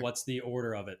last year? What's the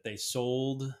order of it? They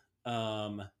sold.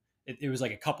 It was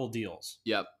like a couple deals.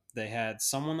 Yep. They had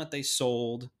someone that they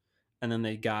sold, and then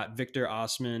they got Victor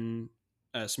Osman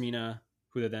Smina,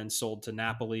 who they then sold to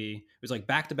Napoli. It was like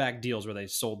back-to-back deals where they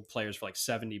sold players for like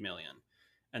 70 million,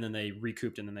 and then they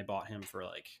recouped, and then they bought him for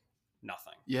like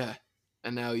nothing. Yeah.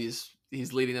 And now he's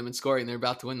leading them in scoring. They're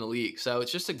about to win the league. So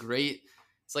it's just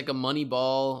it's like a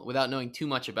Moneyball. Without knowing too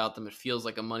much about them, it feels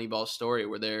like a Moneyball story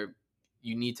where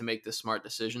you need to make the smart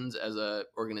decisions as a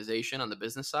organization on the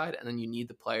business side, and then you need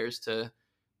the players to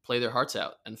play their hearts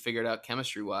out and figure it out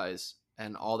chemistry-wise,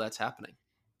 and all that's happening.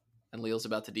 And Lille's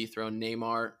about to dethrone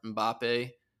Neymar,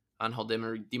 Mbappe, Angel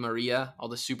Di Maria, all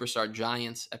the superstar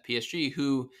giants at PSG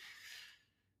who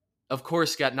of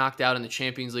course, got knocked out in the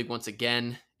Champions League once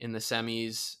again in the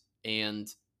semis. And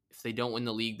if they don't win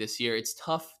the league this year, it's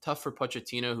tough for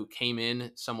Pochettino, who came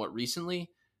in somewhat recently.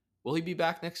 Will he be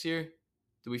back next year?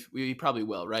 We probably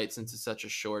will, right? Since it's such a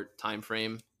short time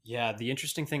frame. Yeah, the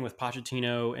interesting thing with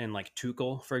Pochettino and like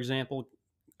Tuchel, for example,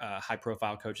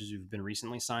 high-profile coaches who've been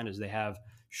recently signed, is they have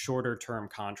shorter-term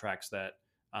contracts that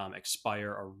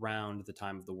expire around the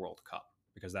time of the World Cup,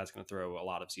 because that's going to throw a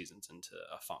lot of seasons into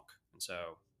a funk. And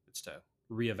so it's to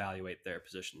reevaluate their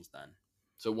positions then.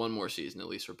 So one more season, at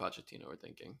least for Pochettino, we're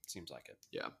thinking. Seems like it.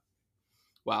 Yeah.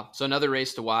 Wow. So another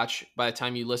race to watch. By the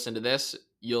time you listen to this,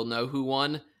 you'll know who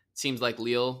won. It seems like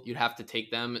Lille, you'd have to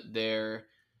take them. Their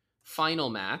final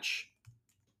match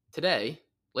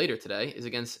later today, is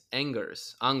against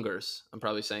Angers. I'm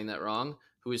probably saying that wrong,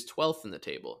 who is 12th in the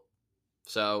table.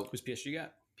 So Who's PSG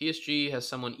got? PSG has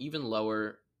someone even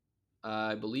lower.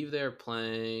 I believe they're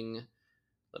playing,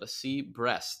 let us see,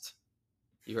 Brest.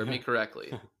 You heard me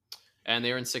correctly. And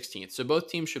they're in 16th. So both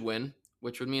teams should win,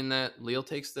 which would mean that Lille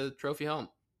takes the trophy home.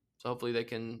 So hopefully they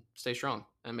can stay strong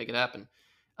and make it happen.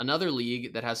 Another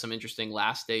league that has some interesting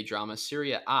last day drama,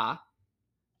 Serie A,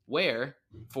 where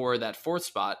for that fourth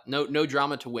spot, no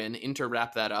drama to win. Inter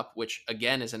wrap that up, which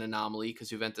again is an anomaly because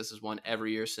Juventus has won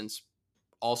every year since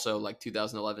also like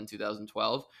 2011,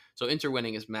 2012. So Inter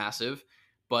winning is massive.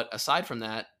 But aside from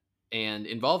that, and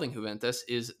involving Juventus,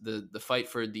 is the fight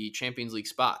for the Champions League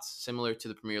spots, similar to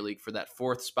the Premier League for that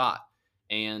fourth spot.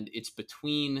 And it's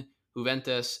between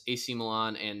Juventus, AC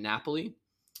Milan, and Napoli.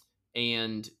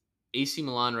 And AC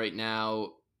Milan right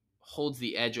now holds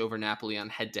the edge over Napoli on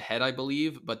head-to-head, I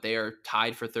believe, but they are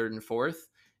tied for third and fourth.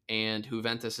 And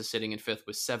Juventus is sitting in fifth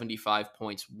with 75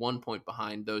 points, 1 point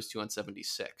behind those two on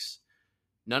 76.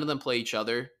 None of them play each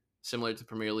other, similar to the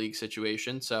Premier League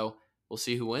situation. So we'll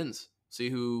see who wins. See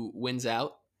who wins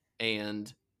out,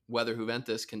 and whether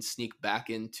Juventus can sneak back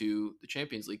into the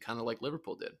Champions League, kind of like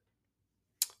Liverpool did.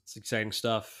 It's exciting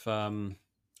stuff.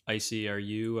 Icy, are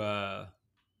you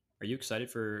excited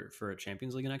for a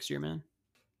Champions League next year, man?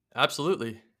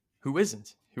 Absolutely. Who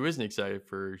isn't? Who isn't excited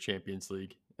for Champions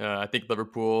League? I think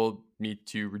Liverpool need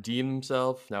to redeem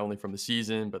themselves, not only from the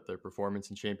season, but their performance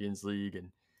in Champions League.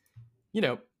 And,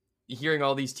 hearing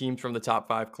all these teams from the top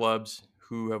 5 clubs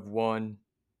who have won,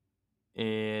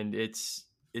 and it's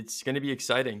going to be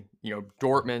exciting.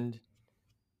 Bayern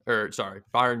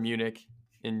Munich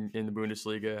in the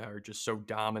Bundesliga are just so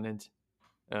dominant.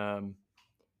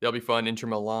 They'll be fun. Inter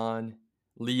Milan,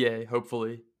 Lille,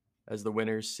 hopefully, as the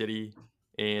winners, City,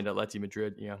 and Atleti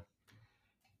Madrid.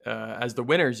 As the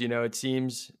winners, it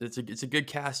seems it's a good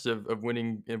cast of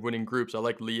winning groups. I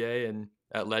like Lille and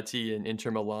Atleti and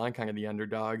Inter Milan, kind of the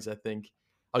underdogs. I think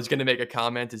I was going to make a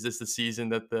comment. Is this the season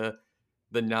that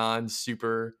the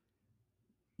non-super,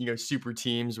 super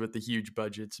teams with the huge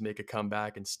budgets make a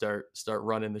comeback and start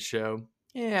running the show?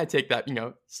 Yeah, I take that,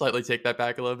 slightly take that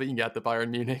back a little bit. You got the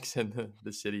Bayern Munichs and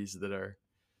the cities that are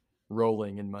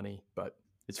rolling in money, but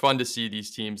it's fun to see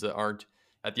these teams that aren't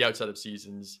at the outset of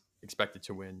seasons expected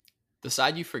to win. The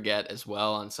side you forget as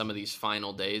well on some of these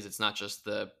final days, it's not just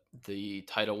the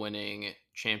title winning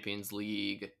Champions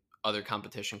League, other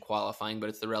competition qualifying, but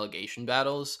it's the relegation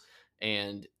battles.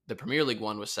 And the Premier League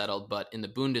one was settled, but in the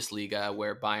Bundesliga,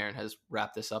 where Bayern has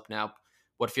wrapped this up now,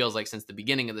 what feels like since the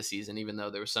beginning of the season, even though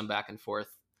there was some back and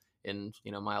forth in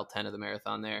mile 10 of the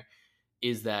marathon there,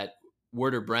 is that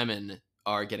Werder Bremen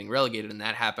are getting relegated, and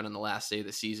that happened on the last day of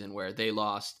the season where they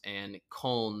lost and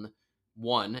Köln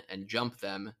won and jumped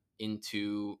them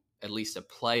into at least a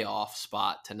playoff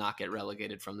spot to not get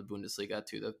relegated from the Bundesliga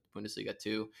to the Bundesliga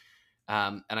 2.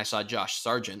 And I saw Josh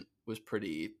Sargent was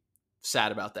pretty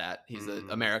sad about that. He's the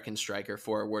American striker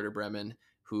for Werder Bremen,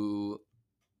 who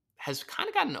has kind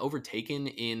of gotten overtaken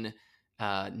in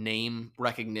name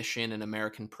recognition and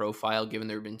American profile, given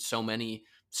there have been so many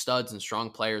studs and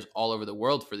strong players all over the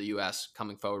world for the U.S.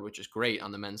 coming forward, which is great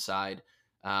on the men's side.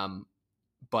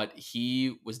 But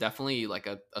he was definitely like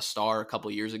a star a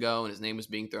couple years ago, and his name was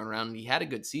being thrown around. And he had a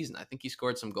good season. I think he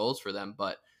scored some goals for them,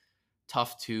 but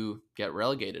tough to get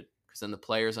relegated because then the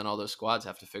players on all those squads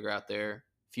have to figure out their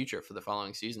future for the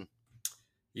following season.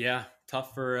 Yeah,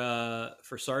 tough for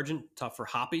Sargent, tough for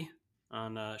Hoppy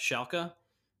on Schalke.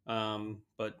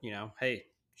 But hey,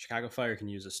 Chicago Fire can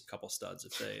use a couple studs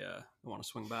if they want to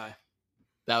swing by.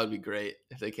 That would be great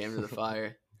if they came to the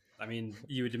Fire. I mean,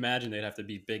 you would imagine they'd have to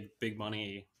be big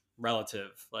money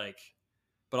relative,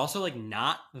 but also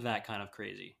not that kind of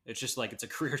crazy. It's just it's a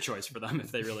career choice for them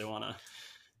if they really want to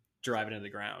drive it into the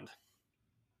ground.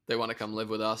 They want to come live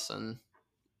with us and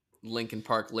Lincoln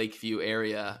Park, Lakeview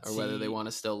area, or whether they want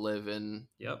to still live in,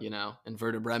 Yep. in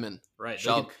Werder Bremen. Right.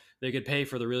 Schalke. They could pay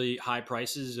for the really high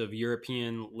prices of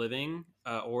European living,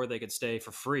 or they could stay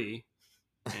for free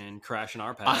and crash in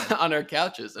our pad. On our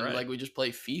couches. And Right. we just play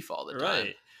FIFA all the time.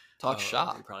 Right. Talk We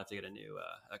shop. probably have to get a new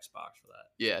Xbox for that.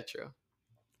 Yeah, true.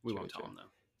 We True, won't tell true. them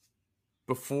though.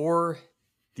 Before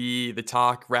the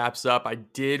talk wraps up, I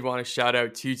did want to shout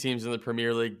out 2 teams in the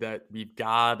Premier League that we've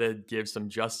got to give some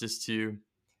justice to,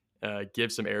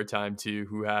 give some airtime to,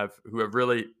 who have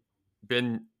really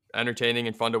been entertaining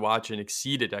and fun to watch and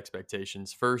exceeded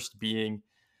expectations. First being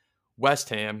West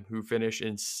Ham, who finished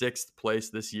in 6th place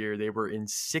this year. They were in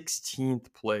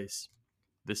 16th place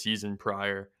the season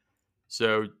prior.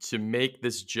 So to make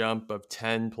this jump of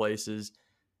 10 places,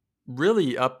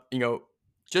 really up,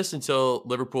 just until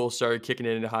Liverpool started kicking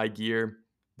it into high gear,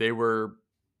 they were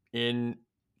in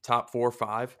top 4 or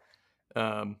 5,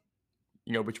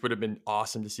 which would have been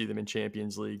awesome to see them in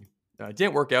Champions League. It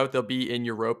didn't work out. They'll be in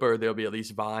Europa, or they'll be at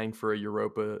least vying for a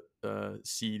Europa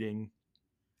seeding.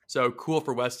 So cool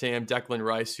for West Ham. Declan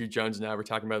Rice, who Jones and I were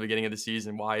talking about at the beginning of the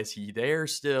season. Why is he there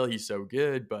still? He's so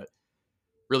good, but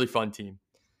really fun team.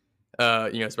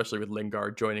 Especially with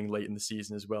Lingard joining late in the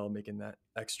season as well, making that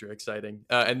extra exciting.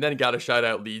 And then got to shout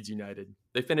out Leeds United.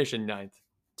 They finished in 9th,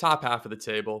 top half of the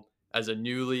table as a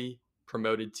newly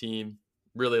promoted team.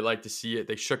 Really like to see it.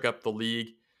 They shook up the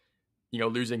league,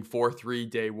 losing 4-3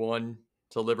 day 1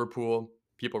 to Liverpool.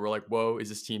 People were like, whoa, is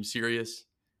this team serious?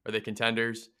 Are they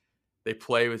contenders? They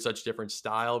play with such different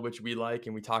style, which we like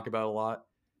and we talk about a lot.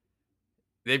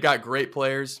 They've got great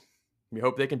players. We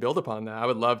hope they can build upon that. I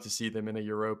would love to see them in a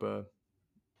Europa,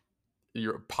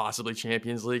 possibly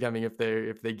Champions League. I mean, if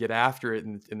they get after it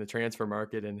in the transfer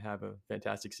market and have a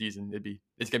fantastic season,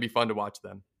 it's gonna be fun to watch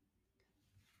them.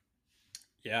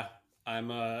 Yeah,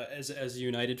 I'm as a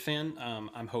United fan,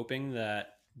 I'm hoping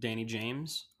that Danny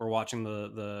James. We're watching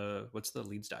the what's the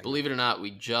Leeds documentary? Believe it or not,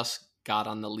 we just got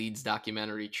on the Leeds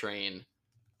documentary train.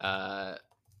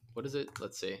 What is it?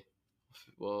 Let's see.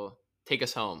 Well, Take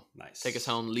Us Home. Nice. Take Us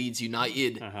Home, Leeds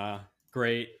United.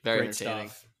 Great, Very great entertaining.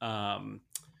 stuff.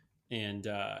 And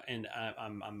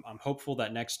I'm hopeful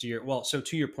that next year. Well, so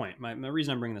to your point, my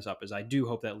reason I'm bringing this up is I do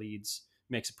hope that Leeds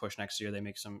makes a push next year. They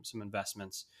make some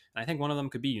investments, and I think one of them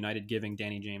could be United giving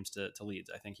Danny James to Leeds.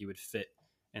 I think he would fit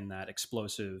in that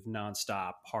explosive,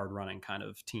 nonstop, hard running kind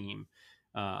of team.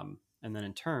 And then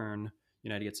in turn,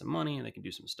 United get some money and they can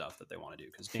do some stuff that they want to do,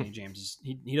 because Danny James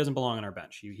he doesn't belong on our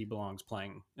bench. He belongs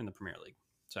playing in the Premier League.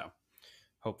 So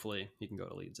hopefully he can go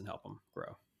to Leeds and help them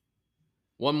grow.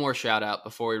 One more shout out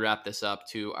before we wrap this up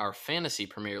to our fantasy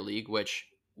Premier League, which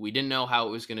we didn't know how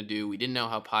it was going to do. We didn't know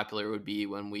how popular it would be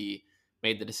when we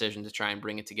made the decision to try and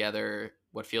bring it together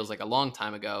what feels like a long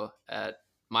time ago at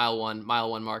mile one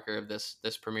marker of this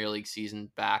Premier League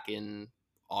season back in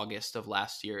August of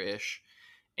last year-ish.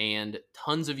 And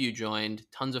tons of you joined,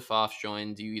 tons of FOFs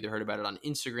joined. You either heard about it on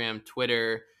Instagram,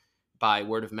 Twitter, by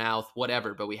word of mouth,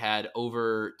 whatever. But we had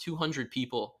over 200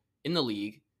 people in the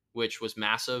league, which was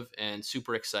massive and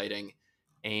super exciting.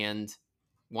 And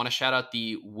want to shout out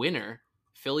the winner,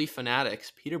 Philly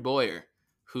Fanatics, Peter Boyer,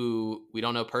 who we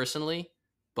don't know personally,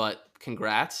 but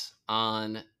congrats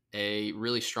on a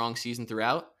really strong season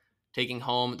throughout, taking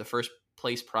home the first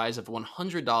place prize of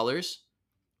 $100,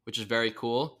 which is very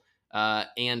cool.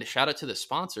 And shout out to the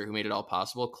sponsor who made it all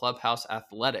possible, Clubhouse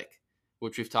Athletic,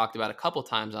 which we've talked about a couple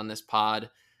times on this pod,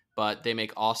 but they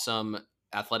make awesome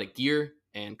athletic gear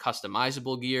and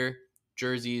customizable gear,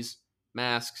 jerseys,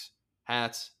 masks,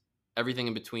 hats, everything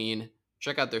in between.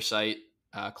 Check out their site,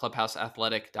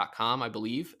 clubhouseathletic.com, I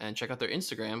believe, and check out their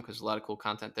Instagram because there's a lot of cool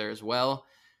content there as well.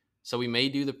 So we may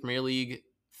do the Premier League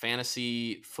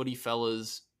fantasy footy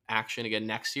fellas action again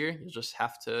next year. You'll just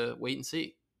have to wait and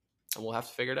see, and we'll have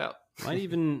to figure it out. Might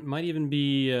even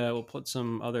be we'll put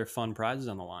some other fun prizes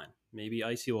on the line. Maybe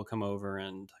Icy will come over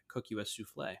and cook you a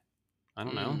souffle. I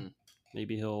don't know.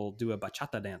 Maybe he'll do a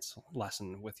bachata dance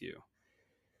lesson with you.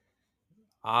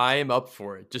 I'm up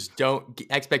for it. Just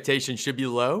expectations should be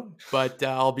low, but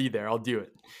I'll be there. I'll do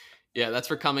it. Yeah, that's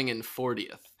for coming in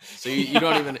 40th. So you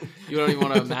don't even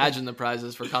want to imagine the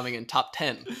prizes for coming in top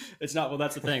 10. It's not. Well,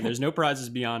 that's the thing. There's no prizes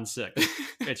beyond 6.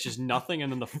 It's just nothing, and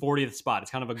then the 40th spot.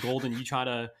 It's kind of a golden.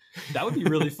 That would be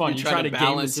really fun. You try to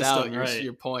balance game the system, out right?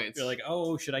 Your points. You're like,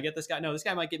 oh, should I get this guy? No, this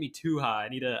guy might get me too high. I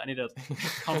need to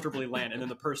comfortably land. And then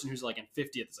the person who's like in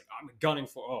 50th is like, I'm gunning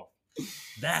for. Oh,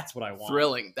 that's what I want.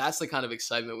 Thrilling. That's the kind of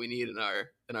excitement we need in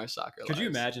our soccer. Could you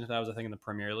imagine if that was a thing in the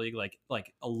Premier League, like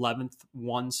 11th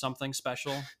won something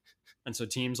special, and so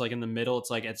teams like in the middle, it's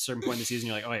like at a certain point in the season,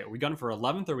 you're like, oh, wait, are we gunning for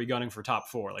 11th or are we gunning for top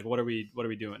 4? Like, what are we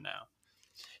doing now?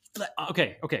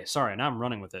 Okay. Sorry, now I'm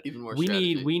running with it. Even more We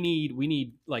strategy.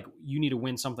 need like you need to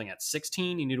win something at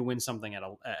 16. You need to win something at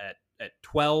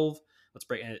 12. Let's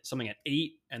break something at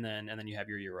 8, and then you have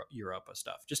your Europa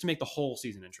stuff, just to make the whole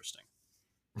season interesting.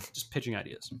 Just pitching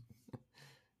ideas.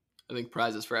 I think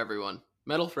prizes for everyone,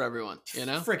 medal for everyone. You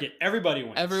know, Frick it, everybody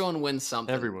wins. everyone wins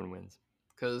something. Everyone wins.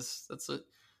 Because that's what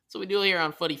we do here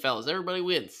on Footy Fellas. Everybody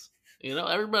wins. You know,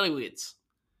 everybody wins.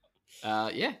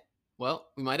 Yeah. Well,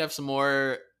 we might have some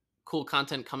more cool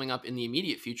content coming up in the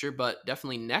immediate future, but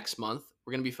definitely next month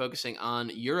we're going to be focusing on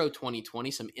Euro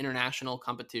 2020, some international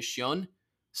competition.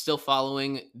 Still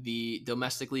following the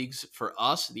domestic leagues for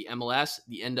us, the MLS,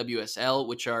 the NWSL,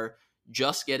 which are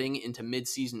just getting into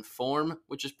mid-season form,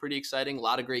 which is pretty exciting. A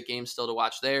lot of great games still to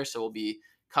watch there, so we'll be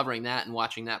covering that and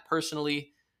watching that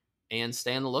personally. And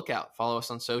stay on the lookout. Follow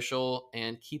us on social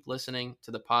and keep listening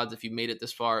to the pods if you've made it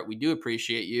this far. We do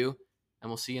appreciate you, and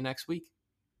we'll see you next week.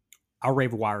 Au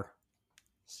revoir.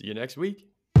 See you next week.